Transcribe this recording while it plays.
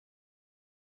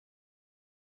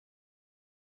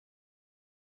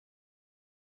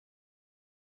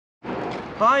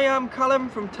Hi, I'm Callum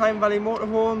from Tyne Valley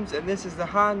Motorhomes, and this is the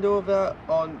handover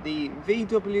on the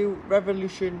VW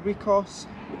Revolution Ricos,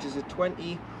 which is a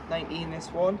 2019, this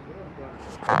one.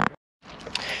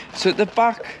 So at the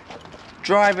back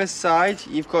driver's side,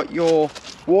 you've got your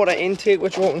water intake,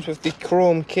 which opens with the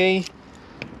chrome key.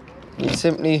 You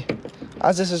simply,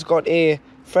 as this has got a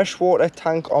freshwater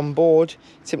tank on board,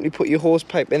 simply put your hose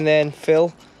pipe in there and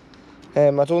fill.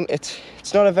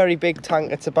 It's not a very big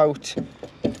tank, it's about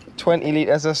 20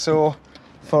 litres or so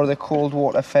for the cold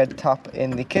water fed tap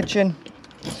in the kitchen.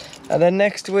 And then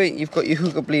next to it you've got your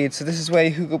hookup lead. So this is where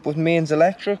you hook up with mains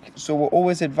electric. So we're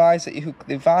always advised that you hook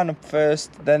the van up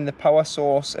first, then the power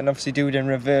source, and obviously do it in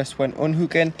reverse when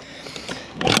unhooking.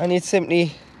 And you'd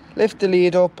simply lift the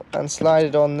lead up and slide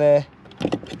it on there.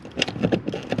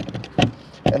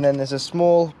 And then there's a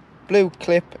small blue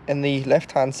clip in the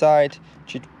left hand side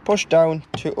which you'd push down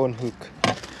to unhook.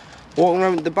 Walking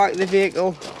around the back of the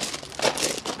vehicle,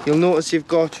 you'll notice you've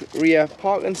got rear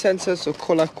parking sensors, so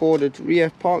colour coded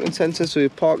rear parking sensors, so you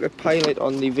park at pilot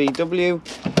on the VW.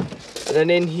 And then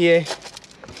in here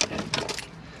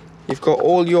you've got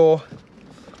all your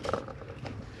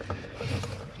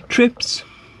trips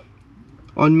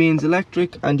on mains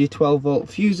electric and your 12-volt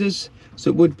fuses, so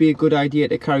it would be a good idea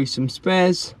to carry some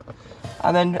spares.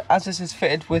 And then as this is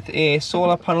fitted with a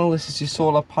solar panel, this is your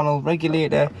solar panel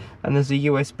regulator, and there's a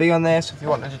USB on there, so if you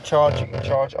wanted to charge, you can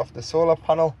charge off the solar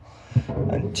panel.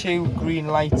 And 2 green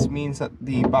lights means that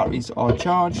the batteries are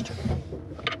charged.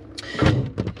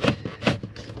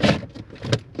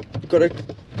 Got a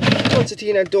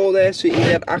concertina door there, so you can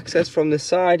get access from the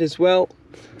side as well.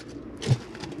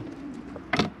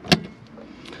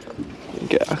 You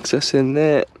get access in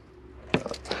there. And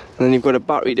then you've got a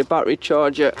battery to battery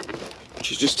charger,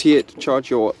 which is just here to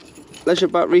charge your leisure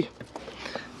battery.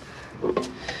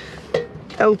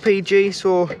 LPG,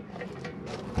 so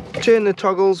turn the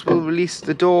toggles will release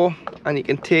the door and you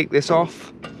can take this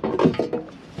off.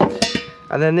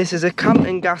 And then this is a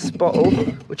camping gas bottle,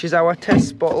 which is our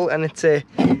test bottle, and it's a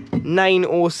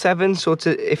 907, so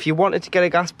if you wanted to get a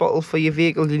gas bottle for your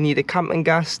vehicle, you need a camping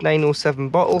gas 907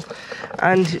 bottle.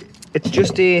 And it's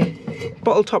just a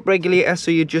bottle top regulator,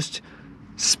 so you just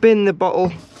spin the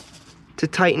bottle to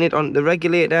tighten it on the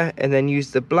regulator, and then use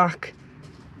the black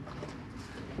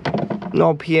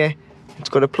knob here. It's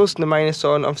got a plus and a minus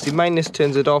on. Obviously minus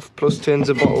turns it off, plus turns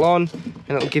the bottle on,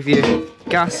 and it'll give you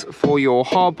gas for your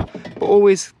hob. But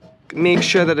always make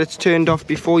sure that it's turned off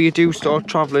before you do start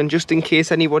travelling, just in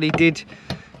case anybody did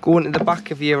go into the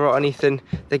back of you or anything.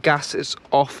 The gas is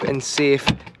off and safe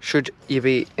should you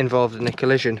be involved in a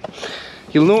collision.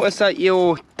 You'll notice that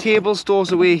your table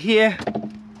stores away here.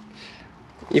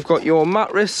 You've got your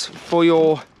mattress for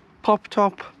your pop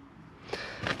top,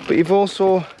 but you've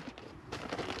also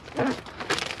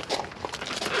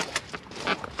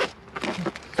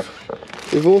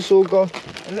got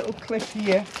a little clip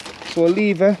here, so a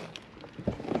lever.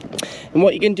 And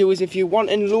what you can do is, if you want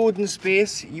in loading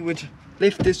space, you would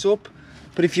lift this up,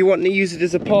 but if you want to use it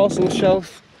as a parcel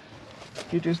shelf,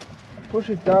 you just push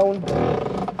it down.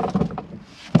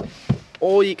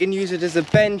 Or you can use it as a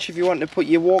bench if you want to put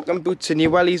your walking boots and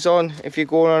your wellies on. If you're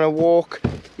going on a walk,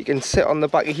 you can sit on the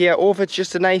back of here. Or if it's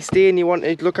just a nice day and you want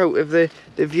to look out of the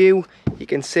view, you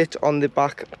can sit on the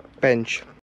back bench.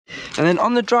 And then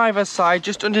on the driver's side,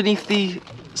 just underneath the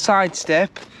side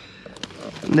step,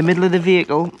 in the middle of the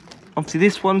vehicle, obviously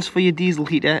this one's for your diesel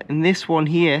heater, and this one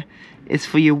here is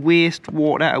for your waste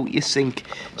water out your sink.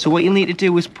 So what you'll need to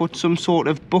do is put some sort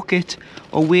of bucket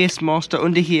or waste master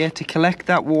under here to collect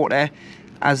that water,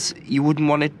 as you wouldn't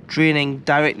want it draining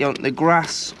directly onto the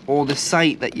grass or the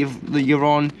site that you're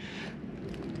on,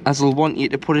 as they'll want you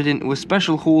to put it into a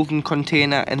special holding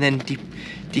container and then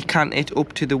decant it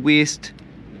up to the waste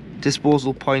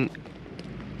disposal point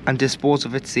and dispose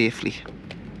of it safely.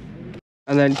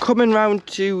 And then coming round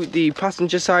to the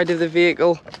passenger side of the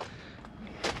vehicle,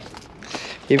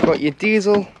 you've got your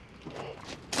diesel,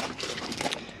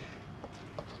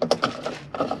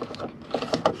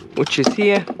 which is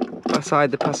here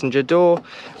beside the passenger door.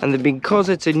 And then because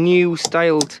it's a new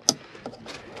styled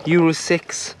Euro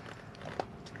 6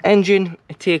 engine,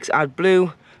 it takes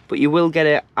AdBlue, but you will get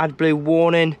an AdBlue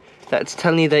warning that's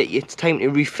telling you that it's time to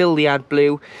refill the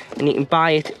AdBlue, and you can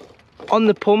buy it on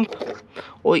the pump,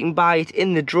 or you can buy it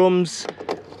in the drums,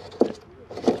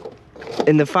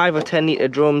 in the 5 or 10 litre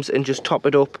drums, and just top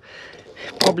it up.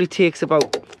 It probably takes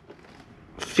about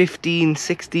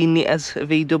 15-16 litres of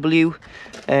VW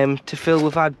to fill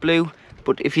with AdBlue.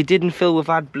 But if you didn't fill with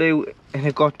AdBlue and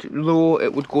it got low,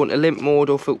 it would go into limp mode.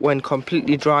 Or if it went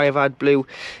completely dry of AdBlue,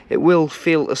 it will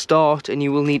fail to start, and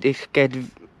you will need to get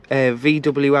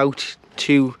VW out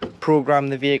to program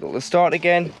the vehicle to start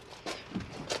again.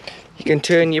 You can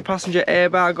turn your passenger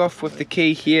airbag off with the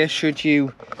key here should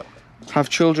you have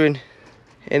children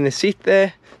in the seat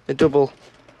there, the double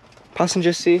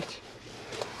passenger seat.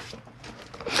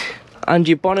 And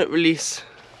your bonnet release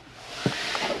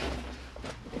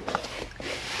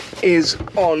is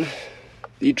on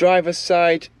the driver's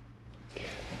side.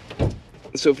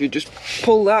 So if you just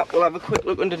pull that, we'll have a quick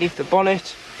look underneath the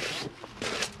bonnet.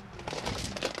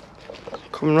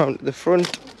 Coming round to the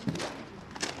front.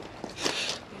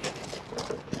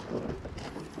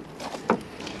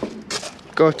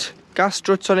 Got gas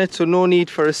struts on it, so no need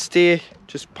for a stay,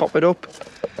 just pop it up.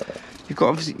 You've got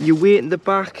obviously your weight in the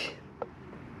back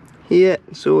here,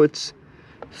 so it's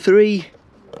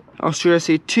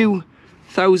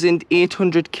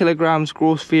 2,800 kilograms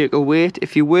gross vehicle weight.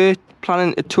 If you were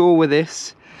planning to tow with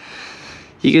this,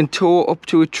 you can tow up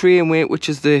to a train weight, which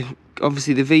is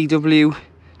obviously the VW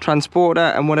transporter,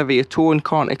 and whatever you're towing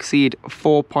can't exceed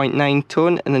 4.9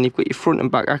 ton. And then you've got your front and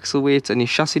back axle weights and your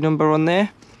chassis number on there.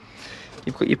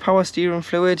 You've got your power steering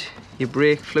fluid, your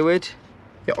brake fluid,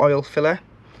 your oil filler,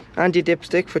 and your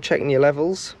dipstick for checking your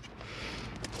levels.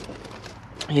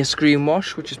 Your screen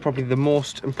wash, which is probably the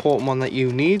most important one that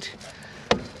you need,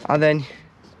 and then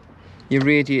your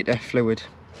radiator fluid.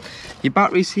 Your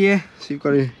batteries here, so you've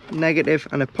got a negative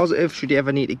and a positive should you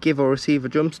ever need to give or receive a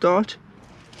jump start.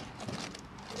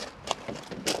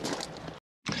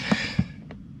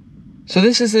 So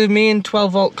this is the main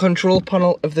 12 volt control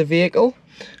panel of the vehicle.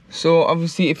 So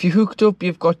obviously if you're hooked up,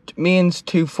 you've got mains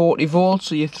 240 volts,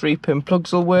 so your 3-pin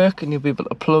plugs will work and you'll be able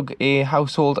to plug a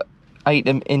household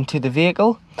item into the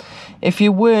vehicle. If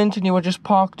you weren't and you were just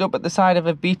parked up at the side of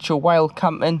a beach or while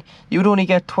camping, you would only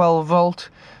get 12 volt.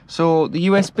 So the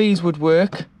USBs would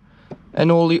work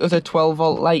and all the other 12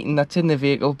 volt lighting that's in the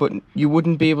vehicle, but you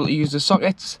wouldn't be able to use the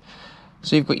sockets.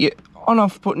 So you've got your on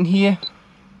off button here,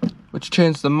 which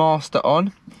turns the master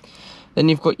on. Then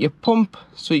you've got your pump,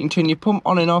 so you can turn your pump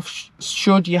on and off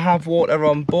should you have water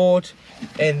on board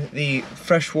in the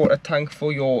freshwater tank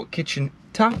for your kitchen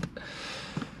tap.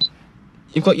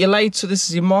 You've got your lights, so this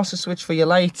is your master switch for your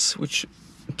lights, which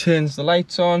turns the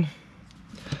lights on.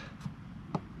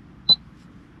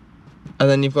 And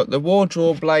then you've got the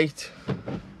wardrobe light,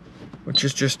 which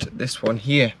is just this one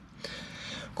here.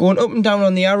 Going up and down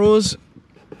on the arrows,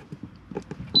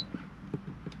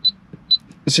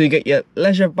 so you get your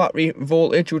leisure battery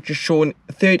voltage, which is showing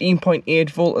 13.8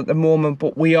 volt at the moment,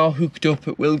 but we are hooked up.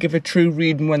 It will give a true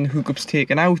reading when the hookup's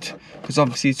taken out, because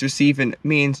obviously it's receiving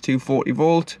mains 240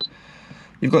 volt.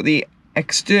 You've got the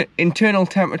internal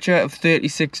temperature of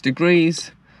 36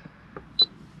 degrees.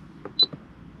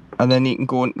 And then you can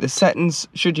go into the settings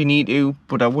should you need to,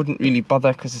 but I wouldn't really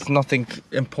bother because there's nothing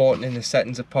important in the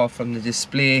settings apart from the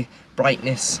display,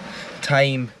 brightness,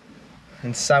 time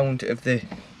and sound of the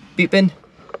beeping.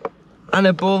 And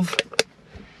above,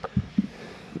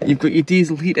 you've got your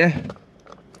diesel heater.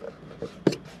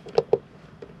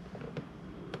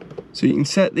 So you can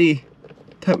set the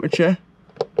temperature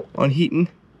on heating.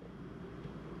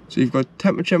 So you've got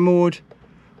temperature mode,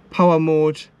 power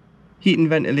mode, heating,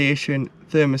 ventilation,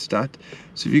 thermostat.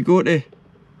 So if you go to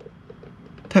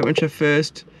temperature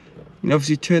first, you can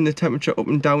obviously turn the temperature up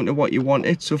and down to what you want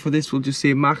it. So for this we'll just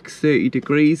say max 30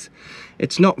 degrees.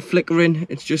 It's not flickering,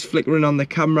 it's just flickering on the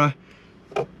camera.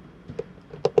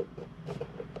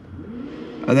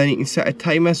 And then you can set a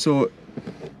timer, so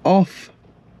off,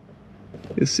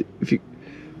 if you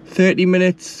 30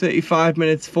 minutes, 35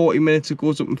 minutes, 40 minutes, it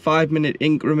goes up in 5-minute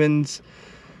increments.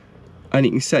 And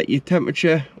you can set your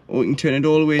temperature, or you can turn it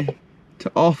all the way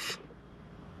to off.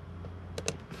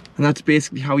 And that's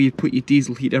basically how you put your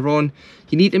diesel heater on.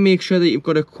 You need to make sure that you've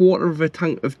got a quarter of a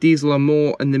tank of diesel or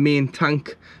more in the main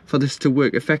tank for this to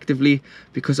work effectively,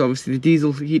 because obviously the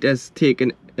diesel heater's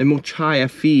taken a much higher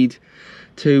feed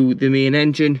to the main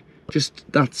engine. Just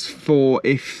that's for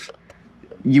if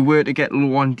you were to get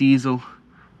low on diesel,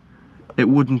 it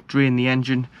wouldn't drain the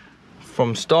engine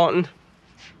from starting.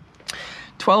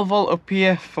 12 volt up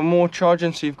here for more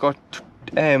charging, so you've got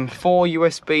 4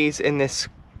 USBs in this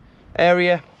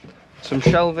area, some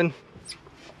shelving,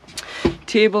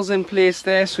 tables in place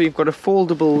there, so you've got a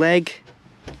foldable leg.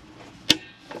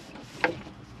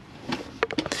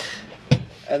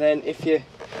 And then if you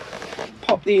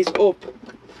pop these up,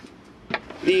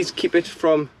 these keep it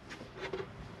from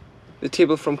the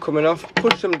table from coming off.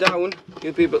 Push them down,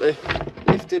 you'll be able to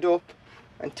lift it up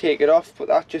and take it off, but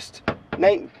that just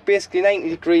basically 90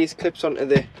 degrees clips onto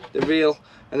the rail.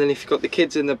 And then if you've got the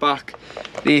kids in the back,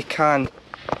 they can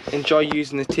enjoy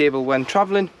using the table when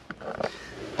travelling.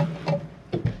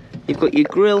 You've got your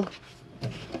grill,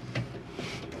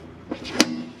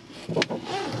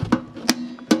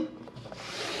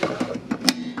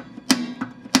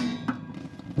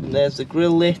 there's the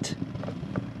grill lit.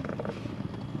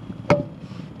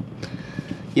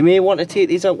 You may want to take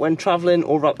these out when travelling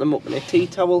or wrap them up in a tea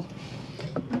towel,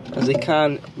 as they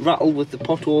can rattle with the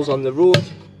potholes on the road.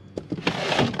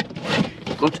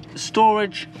 Got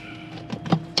storage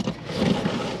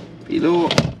below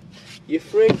your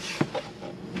fridge.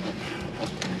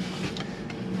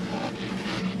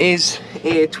 Is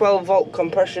a 12-volt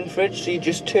compression fridge, so you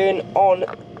just turn on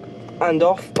and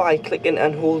off by clicking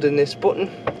and holding this button,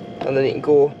 and then you can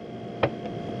go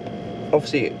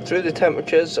obviously through the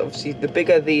temperatures. Obviously the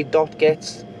bigger the dot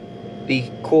gets, the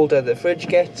colder the fridge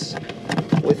gets,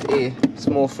 with a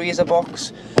small freezer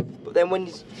box. But then when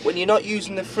you're not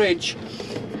using the fridge,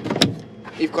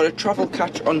 you've got a travel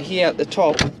catch on here at the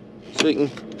top, so you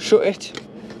can shut it.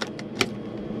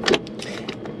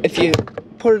 If you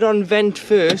put it on vent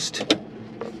first,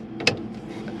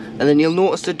 and then you'll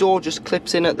notice the door just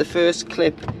clips in at the first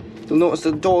clip. You'll notice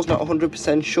the door's not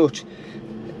 100% shut.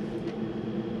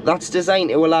 That's designed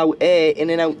to allow air in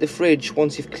and out the fridge.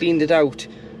 Once you've cleaned it out,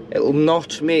 it'll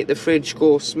not make the fridge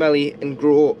go smelly and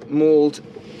grow mould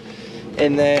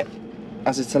in there,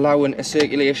 as it's allowing a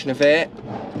circulation of air.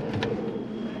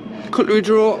 Cutlery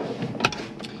drawer.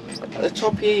 At the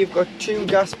top here you've got 2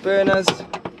 gas burners,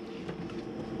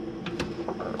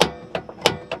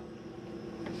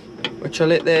 which are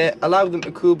lit there. Allow them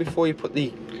to cool before you put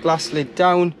the glass lid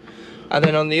down. And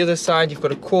then on the other side you've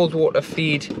got a cold water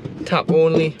feed, tap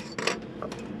only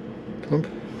pump,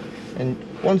 and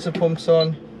once the pump's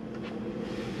on,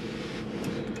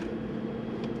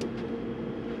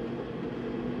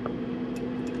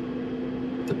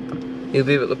 you'll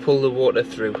be able to pull the water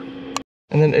through.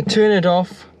 And then to turn it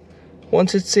off,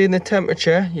 once it's seeing the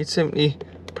temperature, you'd simply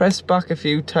press back a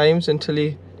few times until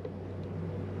you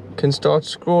can start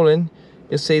scrolling.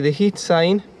 You'll see the heat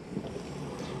sign,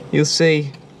 you'll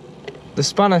see the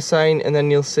spanner sign, and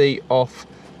then you'll see off.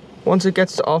 Once it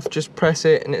gets to off, just press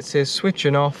it and it says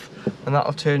switching off, and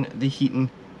that'll turn the heating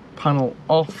panel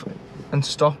off and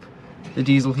stop the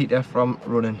diesel heater from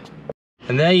running.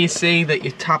 And there you see that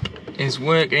your tap is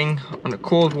working on a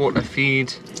cold water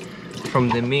feed from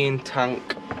the main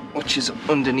tank, which is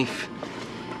underneath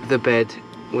the bed,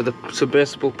 with a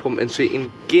submersible pump in, so you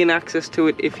can gain access to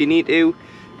it if you need to,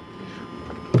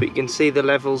 but you can see the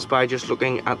levels by just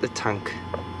looking at the tank.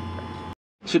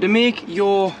 So to make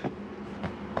your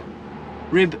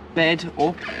rib bed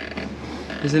up,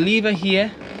 there's a lever here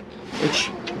which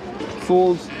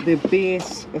folds the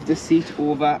base of the seat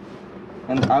over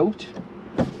and out,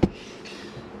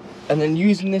 and then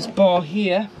using this bar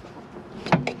here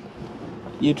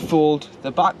you'd fold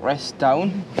the backrest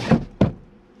down,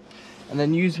 and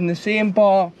then using the same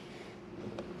bar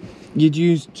you'd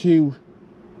use to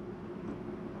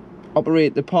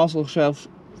operate the parcel shelf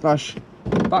slash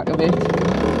back of it.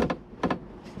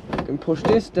 You can push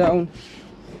this down,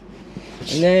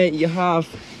 and there you have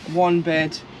one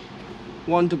bed,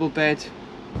 one double bed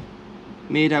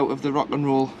made out of the rock and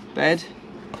roll bed.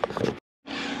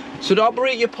 So to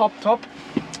operate your pop top,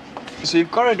 so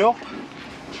you've got it up.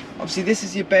 Obviously this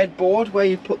is your bed board where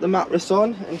you put the mattress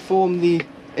on and form the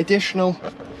additional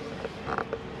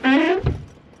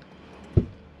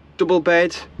double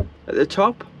bed at the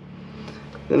top.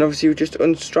 Then obviously you just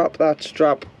unstrap that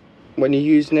strap when you're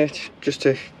using it, just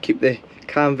to keep the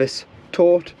canvas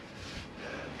taut.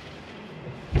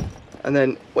 And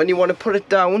then when you want to put it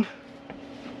down,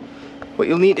 what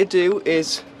you'll need to do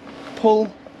is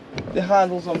pull the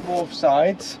handles on both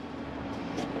sides,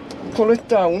 pull it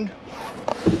down,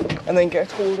 and then get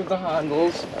hold of the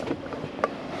handles,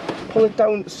 pull it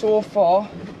down so far.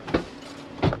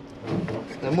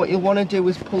 Then what you'll want to do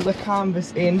is pull the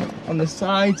canvas in on the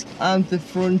sides and the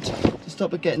front to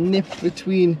stop it getting nipped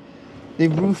between the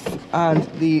roof and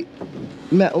the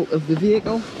metal of the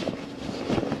vehicle,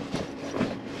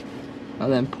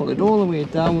 and then pull it all the way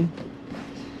down.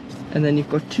 And then you've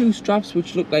got 2 straps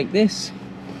which look like this,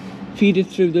 feed it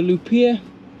through the loop here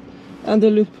and the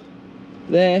loop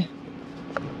there.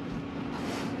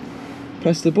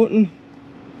 Press the button,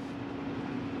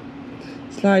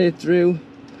 slide it through,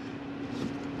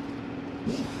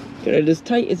 get it as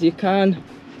tight as you can,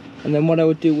 and then what I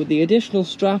would do with the additional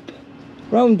strap,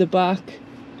 round the back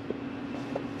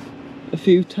a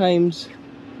few times,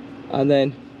 and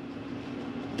then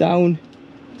down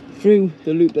through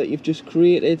the loop that you've just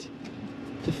created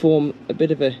to form a bit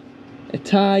of a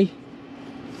tie,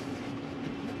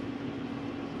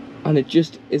 and it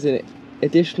just is an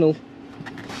additional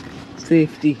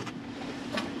safety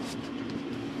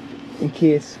in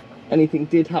case anything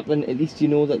did happen. At least you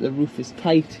know that the roof is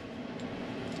tight.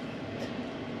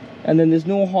 And then there's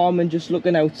no harm in just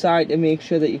looking outside to make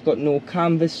sure that you've got no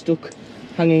canvas stuck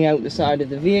hanging out the side of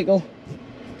the vehicle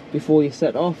before you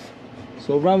set off.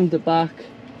 So round the back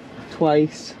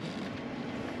twice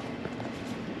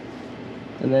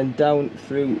and then down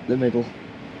through the middle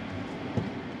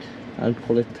and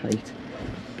pull it tight.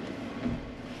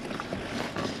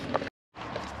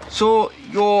 So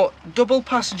your double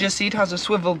passenger seat has a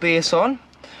swivel base on,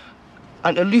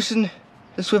 and to loosen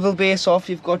the swivel base off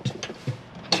you've got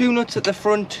 2 nuts at the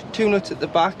front, 2 nuts at the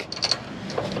back.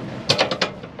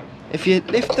 If you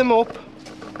lift them up,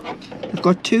 they've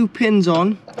got 2 pins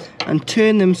on, and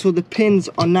turn them so the pins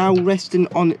are now resting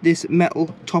on this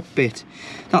metal top bit.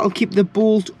 That'll keep the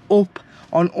bolt up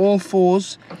on all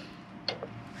fours.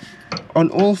 On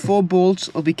all 4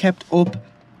 bolts will be kept up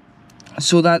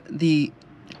so that the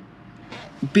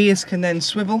base can then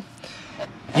swivel.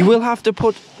 You will have to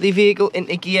put the vehicle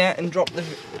into gear and drop the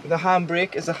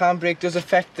handbrake, as the handbrake does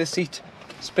affect the seat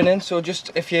spinning. So just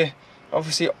if you're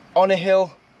obviously on a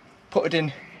hill, put it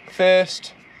in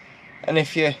first, and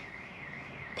if you're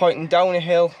pointing down a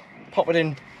hill, pop it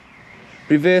in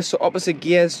reverse, so opposite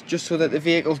gears, just so that the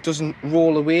vehicle doesn't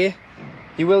roll away.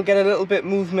 You will get a little bit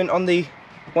movement on the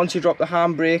once you drop the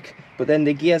handbrake, but then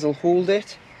the gears will hold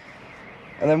it.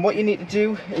 And then what you need to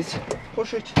do is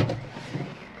push it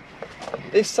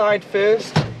this side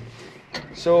first,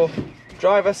 so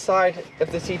driver's side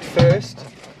of the seat first,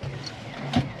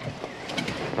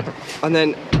 and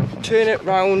then turn it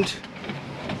round,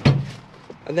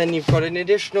 and then you've got an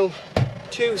additional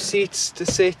 2 seats to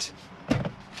sit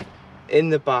in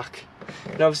the back.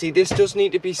 And obviously this does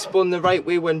need to be spun the right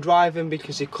way when driving,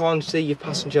 because you can't see your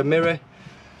passenger mirror.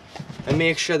 And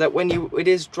make sure that when you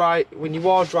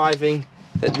are driving,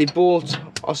 that the bolts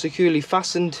are securely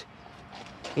fastened.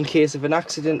 In case of an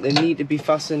accident, they need to be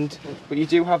fastened, but you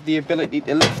do have the ability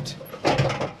to lift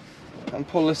and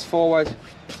pull this forward,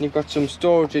 and you've got some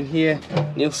storage in here,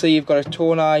 and you'll see you've got a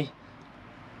toneye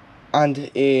and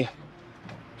a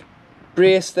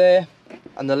brace there,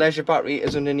 and the leisure battery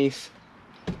is underneath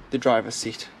the driver's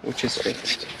seat, which is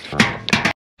fixed.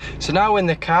 So now in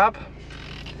the cab,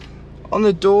 on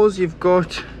the doors you've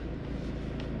got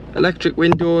electric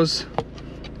windows,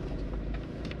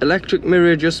 electric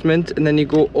mirror adjustment, and then you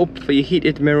go up for your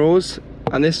heated mirrors,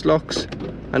 and this locks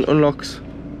and unlocks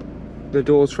the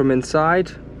doors from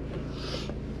inside.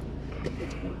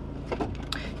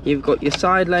 You've got your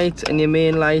side lights and your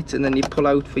main lights, and then you pull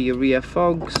out for your rear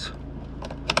fogs.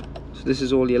 So this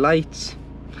is all your lights.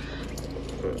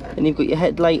 And you've got your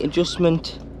headlight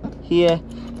adjustment here,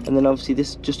 and then obviously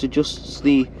this just adjusts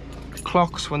the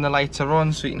clocks when the lights are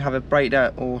on, so you can have it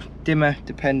brighter or dimmer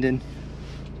depending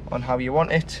on how you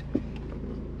want it.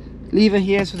 Lever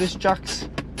here, so this jacks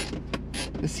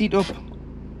the seat up,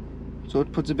 so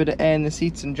it puts a bit of air in the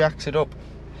seats and jacks it up,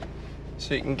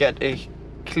 so you can get a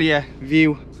clear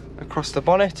view across the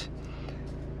bonnet.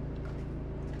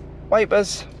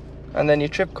 Wipers, and then your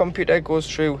trip computer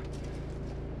goes through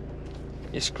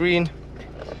your screen.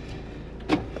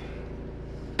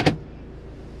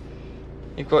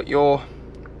 You've got your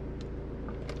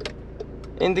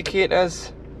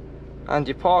indicators and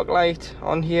your park light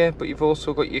on here, but you've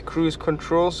also got your cruise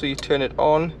control, so you turn it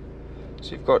on.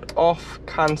 So you've got off,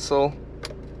 cancel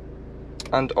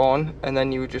and on, and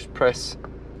then you would just press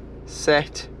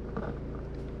set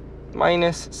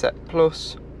minus, set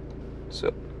plus.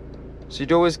 So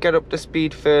you'd always get up to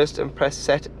speed first and press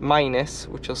set minus,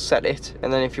 which will set it,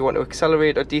 and then if you want to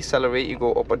accelerate or decelerate, you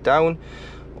go up or down.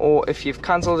 Or if you've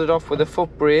cancelled it off with a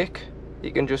foot brake,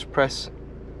 you can just press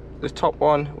the top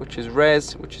one, which is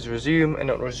res, which is resume, and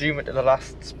it'll resume it to the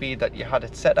last speed that you had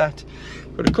it set at.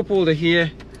 Got a cup holder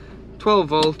here, 12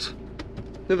 volt,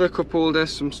 another cup holder,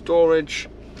 some storage,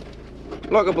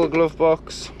 lockable glove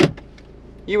box,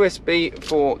 USB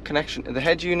for connection to the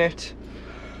head unit,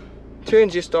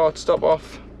 turns your start stop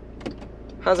off,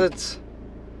 hazards.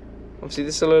 Obviously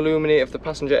this will illuminate if the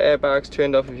passenger airbag's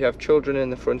turned off if you have children in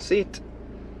the front seat.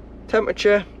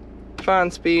 Temperature,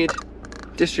 fan speed,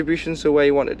 distribution, so where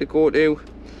you want it to go to,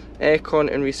 aircon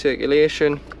and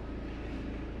recirculation.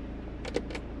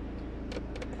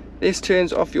 This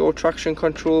turns off your traction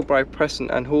control by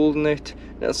pressing and holding it.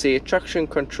 It'll say traction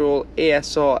control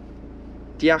ASR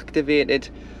deactivated,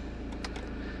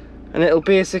 and it'll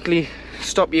basically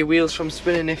stop your wheels from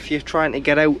spinning if you're trying to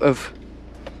get out of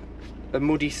a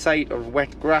muddy site or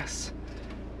wet grass.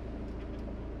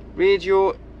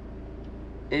 Radio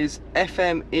is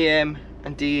FM, AM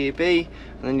and DAB, and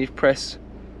then you press,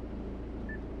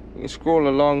 you can scroll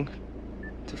along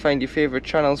to find your favourite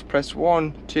channels. Press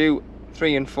 1, 2,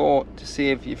 3 and 4 to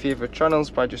save your favourite channels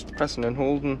by just pressing and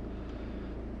holding,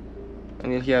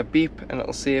 and you'll hear a beep and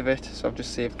it'll save it. So I've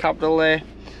just saved Capital there.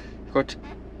 You've got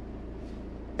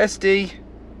SD,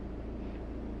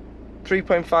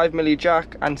 3.5mm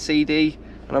jack and CD,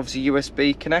 and obviously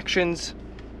USB connections.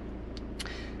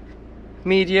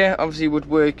 Media obviously would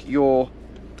work your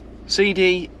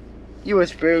CD,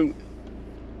 USB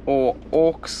or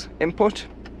aux input.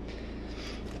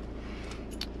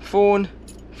 Phone,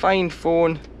 find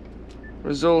phone,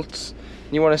 results.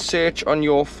 You want to search on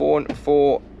your phone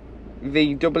for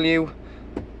VW.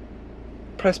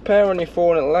 Press pair on your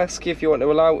phone, it'll ask you if you want to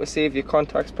allow to save your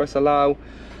contacts, press allow,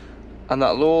 and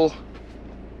that'll all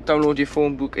download your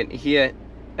phone book into here,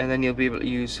 and then you'll be able to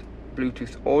use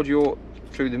Bluetooth audio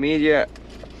through the media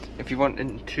if you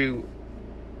want to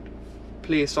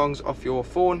play songs off your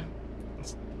phone.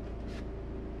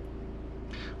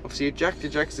 Obviously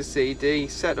ejects the CD,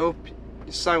 setup,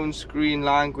 sound, screen,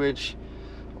 language,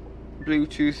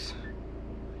 Bluetooth,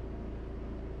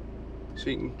 so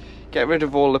you can get rid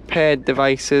of all the paired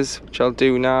devices, which I'll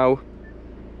do now.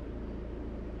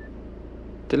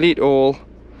 Delete all,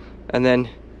 and then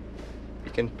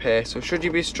you can pair. So should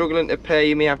you be struggling to pair,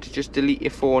 you may have to just delete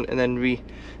your phone and then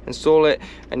reinstall it.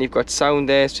 And you've got sound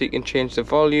there, so you can change the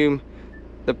volume,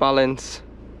 the balance,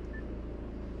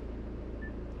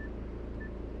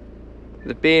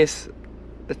 the bass,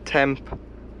 the temp,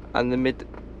 and the mid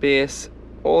bass,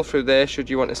 all through there should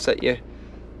you want to set your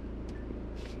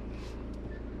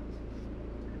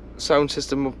sound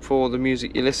system up for the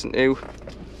music you listen to.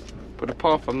 But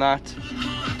apart from that,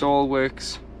 it all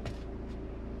works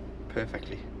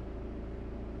perfectly.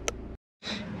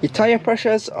 Your tyre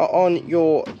pressures are on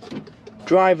your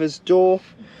driver's door,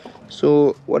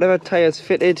 so whatever tyres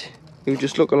fitted, you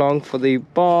just look along for the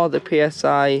bar, the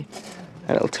PSI,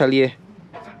 and it'll tell you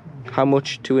how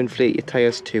much to inflate your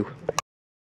tyres to.